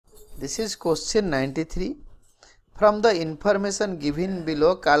This is question 93. From the information given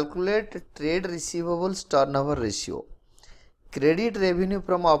below, calculate trade receivables turnover ratio. Credit revenue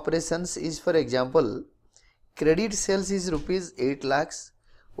from operations is, for example, credit sales is rupees 8 lakhs,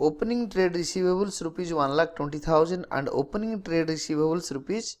 opening trade receivables rupees 1,20,000 and opening trade receivables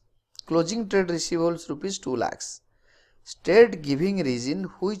rupees, closing trade receivables rupees 2 lakhs. State giving reason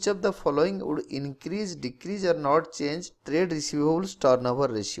which of the following would increase, decrease or not change trade receivables turnover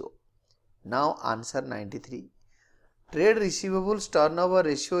ratio. Now answer 93. Trade receivables turnover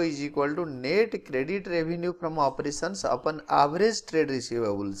ratio is equal to net credit revenue from operations upon average trade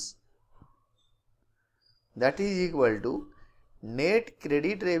receivables. That is equal to net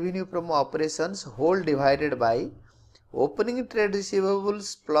credit revenue from operations whole divided by opening trade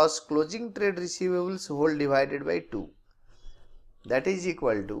receivables plus closing trade receivables whole divided by 2. That is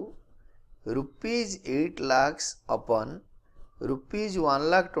equal to rupees 8 lakhs upon rupees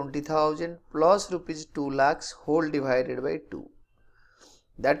 1,20,000 plus rupees 2 lakhs whole divided by 2.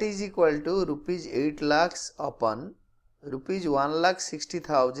 That is equal to rupees 8 lakhs upon rupees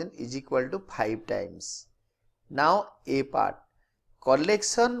 1,60,000 is equal to 5 times. Now A part.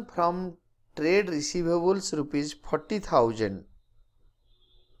 Collection from trade receivables rupees 40,000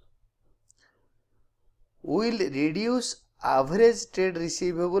 will reduce average trade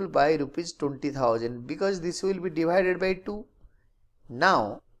receivable by rupees 20,000 because this will be divided by 2.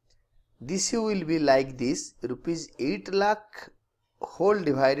 Now this will be like this, rupees 8 lakh whole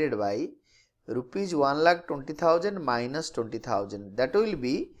divided by rupees 1,20,000 minus 20,000. That will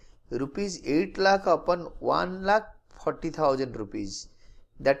be rupees 8 lakh upon 1,40,000 rupees.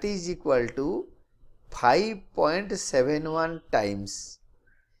 That is equal to 5.71 times.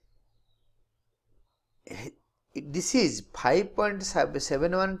 This is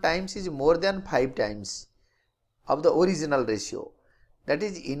 5.71 times is more than 5 times of the original ratio. That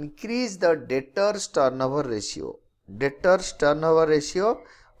is increase the debtors turnover ratio. Debtors turnover ratio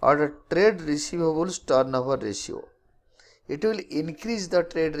or the trade receivables turnover ratio. It will increase the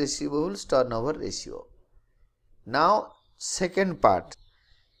trade receivables turnover ratio. Now second part.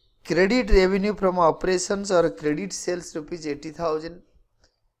 Credit revenue from operations or credit sales rupees 80,000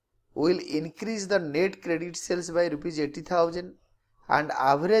 will increase the net credit sales by rupees 80,000 and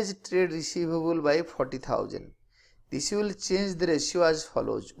average trade receivable by 40,000. This will change the ratio as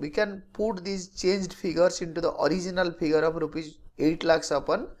follows. We can put these changed figures into the original figure of rupees 8 lakhs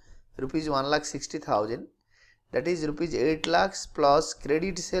upon rupees 1,60,000. That is rupees 8 lakhs plus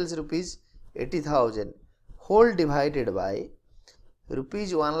credit sales rupees 80,000 whole divided by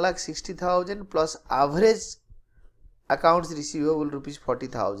rupees 1,60,000 plus average accounts receivable rupees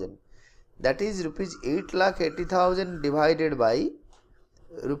 40,000. That is rupees 8,80,000 divided by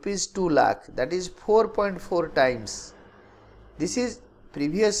rupees 2 lakh. That is 4.4 times. This is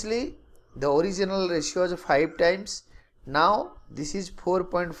previously the original ratio was 5 times. Now this is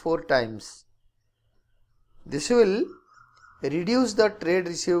 4.4 times. This will reduce the trade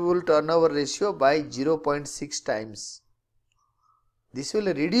receivable turnover ratio by 0.6 times. This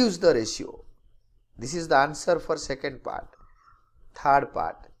will reduce the ratio. This is the answer for second part. Third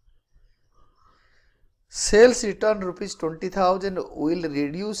part. Sales return rupees 20,000 will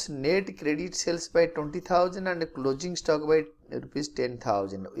reduce net credit sales by 20,000 and closing stock by rupees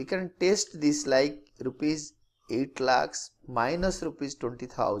 10,000. We can test this like rupees 8 lakhs minus rupees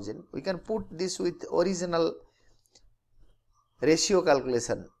 20,000. We can put this with original ratio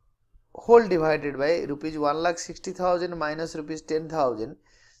calculation. Whole divided by rupees 1,60,000 minus rupees 10,000.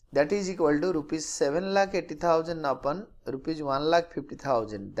 That is equal to rupees 7,80,000 upon rupees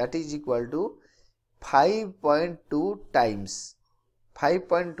 1,50,000. That is equal to 5.2 times.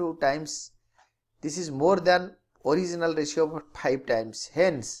 5.2 times. This is more than original ratio of 5 times.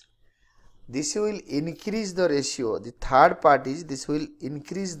 Hence, this will increase the ratio. The third part is this will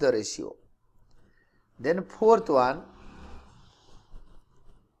increase the ratio. Then fourth one.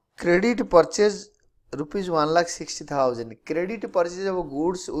 Credit purchase rupees 1,60,000. Credit purchase of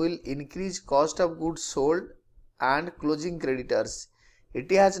goods will increase cost of goods sold and closing creditors. It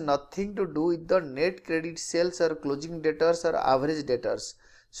has nothing to do with the net credit sales or closing debtors or average debtors.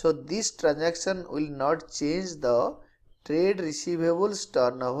 So this transaction will not change the trade receivables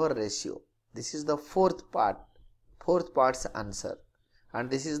turnover ratio. This is the fourth part's answer, and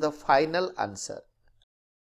this is the final answer.